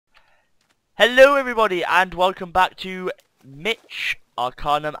Hello everybody and welcome back to Mitch,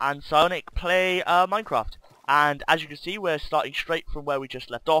 Arcanum and Psyonic play Minecraft. And as you can see, we're starting straight from where we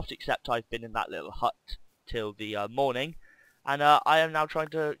just left off, except I've been in that little hut till the morning. And I am now trying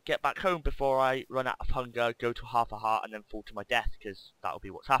to get back home before I run out of hunger, go to half a heart and then fall to my death, because that'll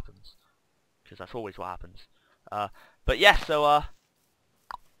be what happens. Because that's always what happens. But yeah, so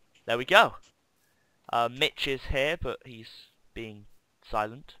there we go. Mitch is here, but he's being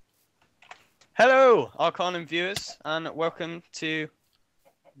silent. Hello, Arcanum viewers, and welcome to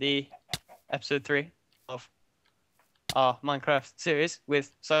the episode 3 of our Minecraft series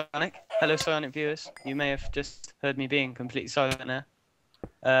with Psyonic. Hello, Psyonic viewers. You may have just heard me being completely silent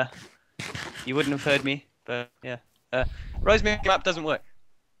there. You wouldn't have heard me, but yeah. Rosemary map doesn't work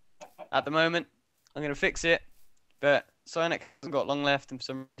at the moment. I'm gonna fix it, but Psyonic hasn't got long left, and for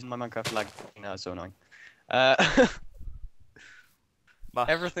some reason my Minecraft lag now is so annoying.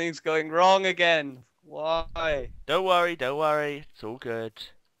 Everything's going wrong again. Why? Don't worry, it's all good.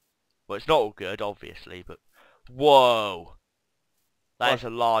 Well, it's not all good, obviously, but... Whoa! That is a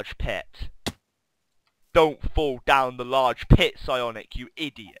large pit. Don't fall down the large pit, Psyonic, you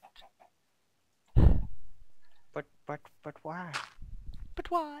idiot. But why? But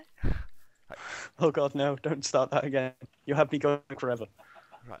why? Oh god, no, don't start that again. You'll have me going forever.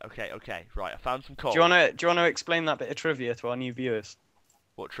 Right, okay, right, I found some coal. Do you wanna explain that bit of trivia to our new viewers?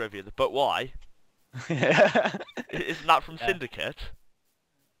 What trivia? But why? Yeah. Isn't that from Syndicate?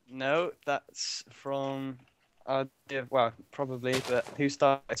 No, that's from... well, probably, but who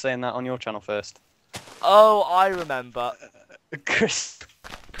started saying that on your channel first? Oh, I remember. Chris.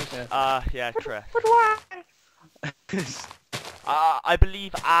 Yeah, Chris. But why? I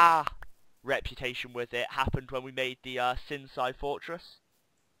believe our reputation with it happened when we made the Sinsai Fortress.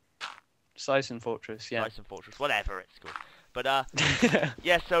 Sison Fortress, yeah. Sison Fortress, whatever it's called. But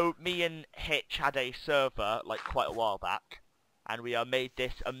yeah, so me and Hitch had a server like quite a while back, and we made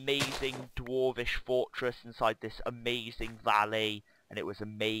this amazing dwarvish fortress inside this amazing valley, and it was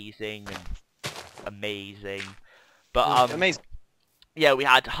amazing and amazing. But amazing. yeah, we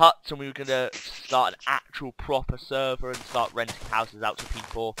had huts, and we were gonna start an actual proper server and start renting houses out to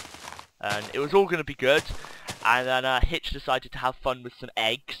people, and it was all gonna be good. And then Hitch decided to have fun with some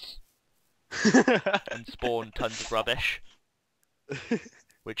eggs and spawn tons of rubbish.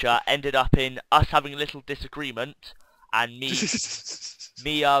 Which ended up in us having a little disagreement, and me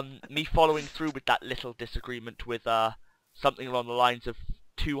following through with that little disagreement with something along the lines of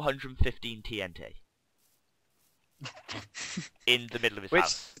 215 TNT in the middle of his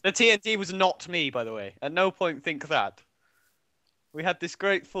house. The TNT was not me, by the way. At no point think that. We had this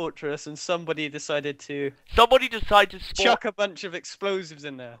great fortress, and somebody decided to chuck a bunch of explosives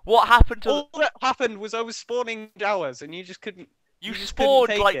in there. What happened to... All that happened was I was spawning towers, and you just couldn't... You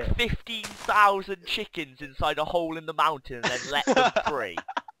spawned like 15,000 chickens inside a hole in the mountain and then let them free.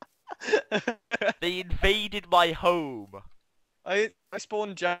 They invaded my home. I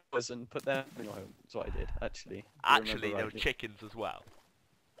spawned jaguars and put them in your home. That's what I did, actually. Actually, there were chickens as well.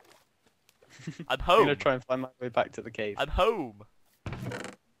 I'm home. I'm gonna try and find my way back to the cave. I'm home.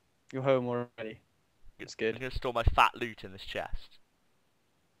 You're home already. It's good. I'm gonna store my fat loot in this chest.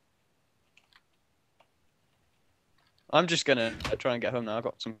 I'm just gonna try and get home now. I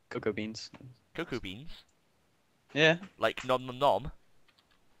got some cocoa beans. Cocoa beans? Yeah. Like nom nom nom?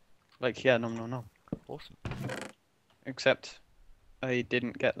 Like, yeah, nom nom nom. Awesome. Except, I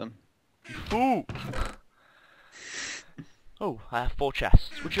didn't get them. Ooh! Oh, I have 4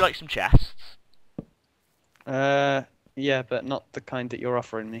 chests. Would you like some chests? Yeah, but not the kind that you're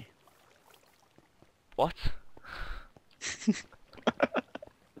offering me. What?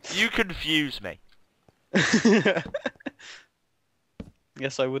 You confuse me.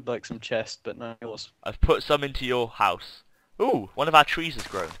 Yes, I would like some chests, but not yours. I've put some into your house. Ooh, one of our trees has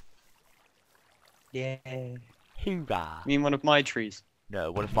grown. Yeah. Hoorah. You mean one of my trees?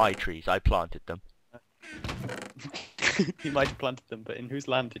 No, one of my trees. I planted them. You might have planted them, but in whose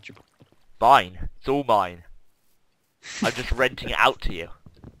land did you plant them? Mine. It's all mine. I'm just renting it out to you.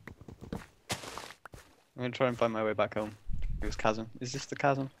 I'm gonna try and find my way back home. This chasm. Is this the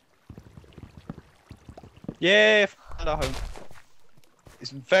chasm? Yeah, found our home.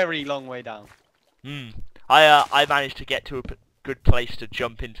 It's a very long way down. I managed to get to a good place to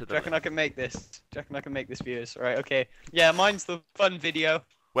jump into the... Do you reckon I can make this? Do you reckon I can make this, viewers? Right, okay. Yeah, mine's the fun video.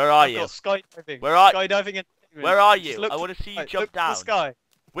 Where are you? Skydiving. Skydiving and... Where are you? I want to see you jump down. Look to the sky.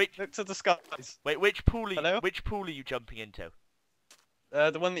 Look to the skies. Wait, which pool are you jumping into?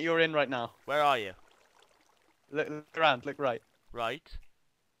 The one that you're in right now. Where are you? Look around, look right. Right.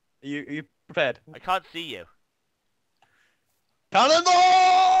 Are you prepared? I can't see you.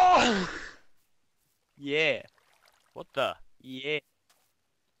 Cannonball! Yeah. What the? Yeah.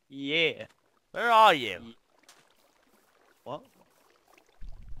 Yeah. Where are you? What?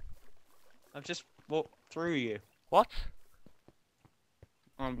 I've just walked through you. What?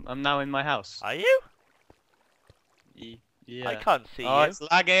 I'm now in my house. Are you? Yeah. I can't see Oh, you. it's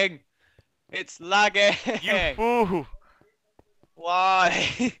lagging. It's lagging. You fool!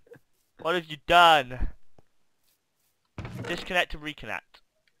 Why? What have you done? Disconnect and reconnect.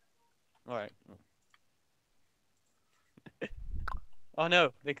 Alright. Oh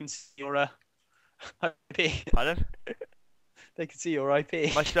no, they can see your IP. Pardon? They can see your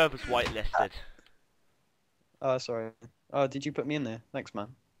IP. My server's whitelisted. Oh, sorry. Oh, did you put me in there? Thanks, man.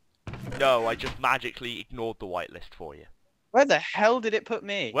 No, I just magically ignored the whitelist for you. Where the hell did it put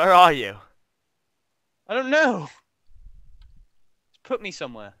me? Where are you? I don't know. It's put me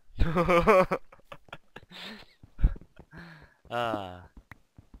somewhere. The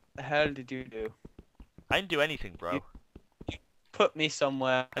hell did you do? I didn't do anything, bro. You put me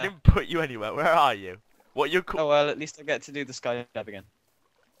somewhere. I didn't put you anywhere. Where are you? What you? Oh well, at least I get to do the skydive again.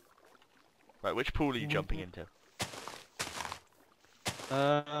 Right, which pool are you jumping into?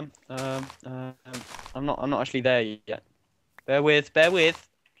 I'm not actually there yet. Bear with. Bear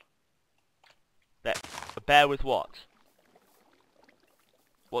with what?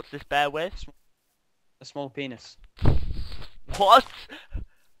 What's this bear with? A small penis. What?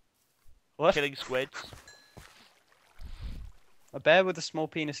 What? Killing squids. A bear with a small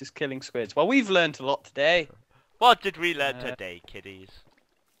penis is killing squids. Well, we've learned a lot today. What did we learn today, kiddies?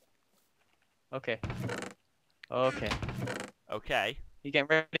 Okay. Okay. Okay. You getting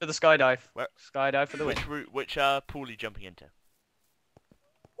ready for the skydive? Where? Skydive for the win. Which pool are you jumping into?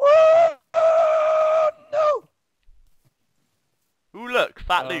 No! Ooh, look,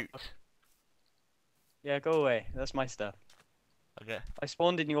 fat loot. Yeah, go away. That's my stuff. Okay. I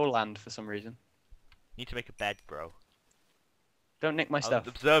spawned in your land for some reason. Need to make a bed, bro. Don't nick my stuff. I'm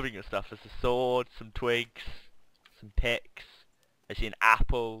observing your stuff. There's a sword, some twigs, some picks. I see an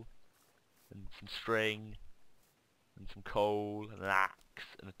apple, and some string, and some coal, and an axe,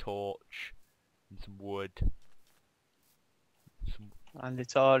 and a torch, and some wood. And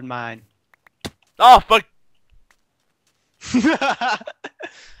it's all mine. Oh, fuck!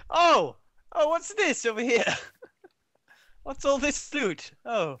 Oh! Oh, what's this over here? What's all this loot?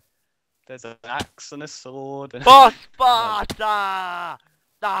 Oh. There's an axe and a sword. And... For Sparta!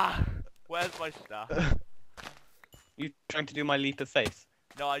 Ah! Where's my stuff? You trying to do my leap of faith?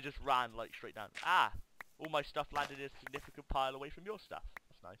 No, I just ran, like, straight down. Ah! All my stuff landed in a significant pile away from your stuff.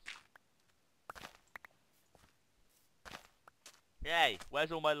 That's nice. Yay!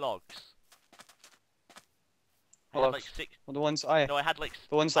 Where's all my logs? I had like 6... Well, the ones I... No, I had like...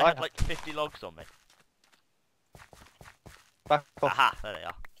 The ones I I had like 50 logs on me. Back off. Aha! There they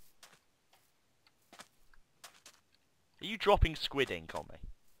are. Are you dropping squid ink on me?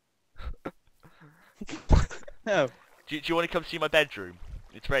 No. Do you want to come see my bedroom?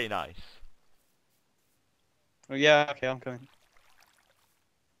 It's very nice. Oh yeah, okay, I'm coming.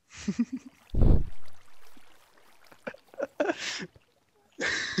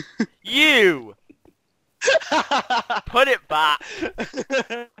 You! Put it back!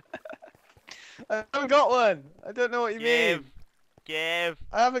 I haven't got one! I don't know what you mean. Give!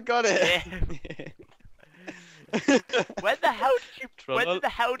 I haven't got it! When the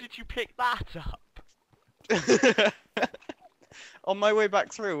hell did you pick that up? On my way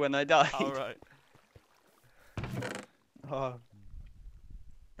back through when I died. Alright. Oh.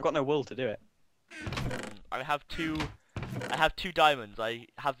 I've got no wool to do it. I have two diamonds. I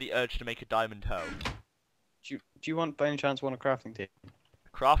have the urge to make a diamond hoe. Do you want, by any chance, want a crafting table?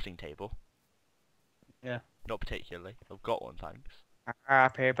 A crafting table? Yeah. Not particularly. I've got one, thanks.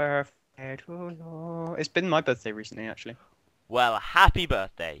 Happy birthday to you. It's been my birthday recently, actually. Well, happy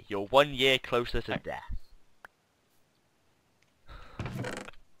birthday. You're 1 year closer to death.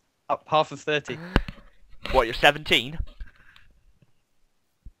 Up half of 30. What, you're 17?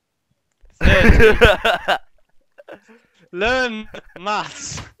 30. Learn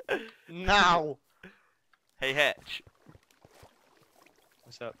maths. Now. Hey, Hitch.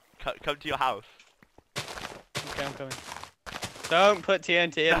 What's up? Come to your house. Okay, I'm coming. Don't put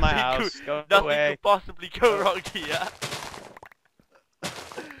TNT in my house. Go Nothing away. could possibly go wrong here.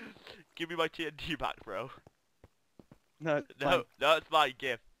 Give me my TNT back, bro. No, it's No, fine. no, it's mine.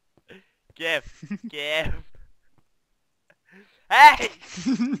 Give. Give. Hey!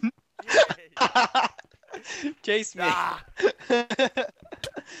 Chase me. Ah,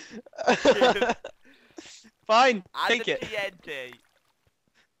 Fine, and take the it. TNT.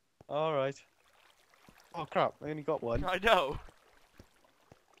 Alright. Oh crap, I only got one. I know.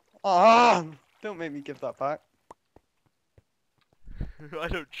 Ah! Don't make me give that back. I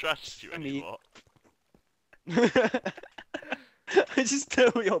don't trust you Me. anymore. I just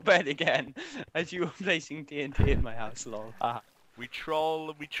stole your bed again as you were placing TNT in my house, lol. Ah, We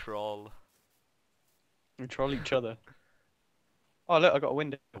troll, we troll. we troll each other. Oh look, I got a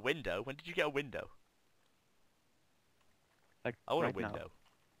window. A window? When did you get a window? Like, I want right a window. now.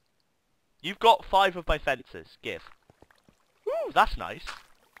 You've got 5 of my fences. Give. Ooh, that's nice.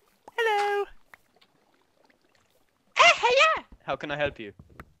 Hello. How can I help you?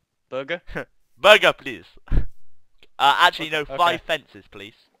 Burger? Burger, please. Actually, no, Okay. 5 fences,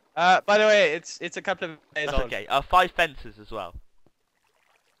 please. By the way, it's a couple of days That's old. okay. 5 fences as well.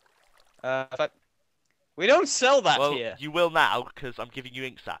 But we don't sell that Well, here. you will now, because I'm giving you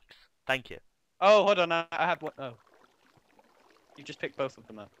ink sacks. Thank you. Oh, hold on, I have one. Oh, you just picked both of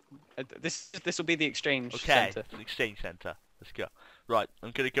them up. This will be the exchange Okay, center. an exchange centre. Let's go. Right,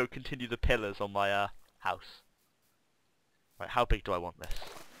 I'm gonna go continue the pillars on my house. Right, how big do I want this?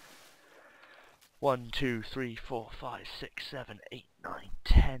 1, 2, 3, 4, 5, 6, 7, 8, 9,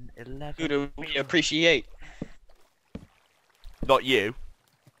 10, 11. Good, we appreciate. Not you.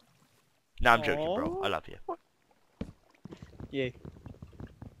 No, I'm joking, bro. Aww. I love you. Yay.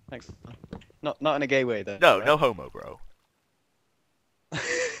 Thanks. Not in a gay way though. No, right? no homo, bro.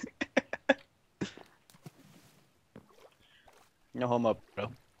 No homo,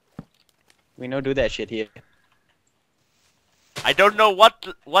 bro. We don't do that shit here. I don't know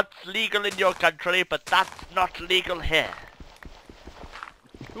what's legal in your country, but that's not legal here.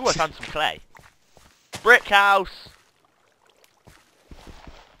 Ooh, I found some clay. Brick house.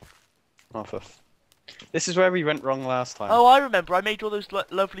 Oh, this is where we went wrong last time. Oh, I remember. I made all those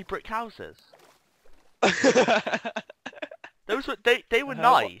lovely brick houses. Those were they were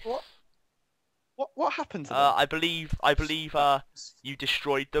nice. What happened to them? I believe you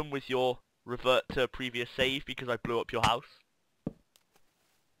destroyed them with your revert to previous save because I blew up your house.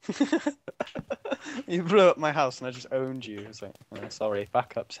 You blew up my house and I just owned you. It's like, oh, sorry,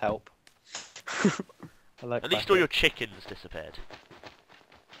 backups help. I like At least backup. all your chickens disappeared.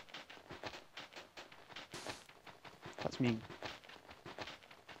 That's mean.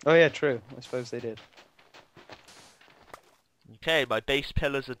 Oh yeah, true. I suppose they did. Okay, my base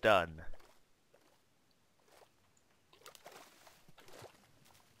pillars are done.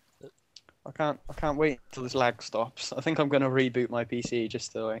 I can't wait until this lag stops. I think I'm gonna reboot my PC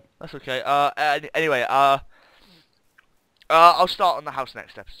just to like. That's okay. Anyway, I'll start on the house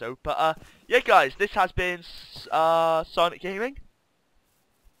next episode. But yeah, guys, this has been Psyonic Gaming.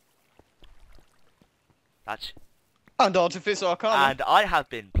 That's And Artificer Arcana. and I have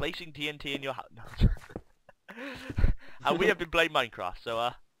been placing TNT in your house. And we have been playing Minecraft.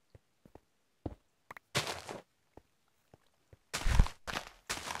 So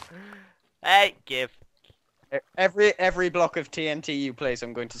hey, give. Every block of TNT you place,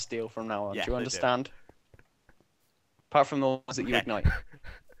 I'm going to steal from now on. Yes, do you I do. understand? Apart from the ones that you Okay. ignite.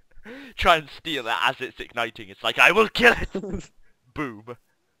 Try and steal it as it's igniting. It's like I will kill it. Boom.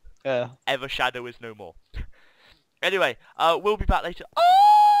 Yeah. Ever shadow is no more. Anyway, we'll be back later.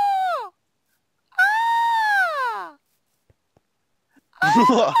 Oh! Ah! What?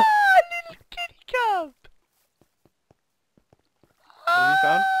 Ah, little kitty cub! What have you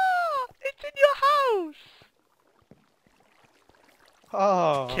found? Ah, it's in your house!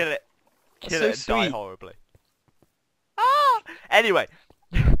 Oh. Kill it. That's Kill so it and die sweet. horribly. Ah! Anyway,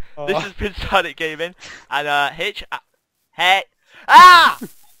 this Oh. has been Sonic Gaming, and Hitch... hey! Ah!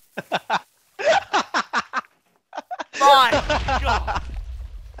 My God!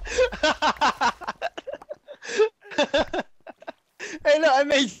 Hey look, I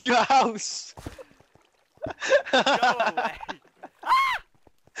made you a house! Go away!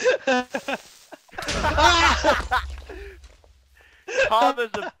 Karma's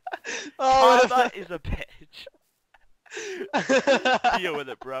a Oh, Karma is a bitch. Deal with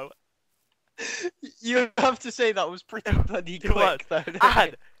it, bro. you have to say that was pretty bloody Come on. quick though. didn't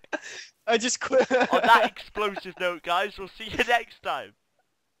And it? I just quit. on that explosive note, guys, we'll see you next time.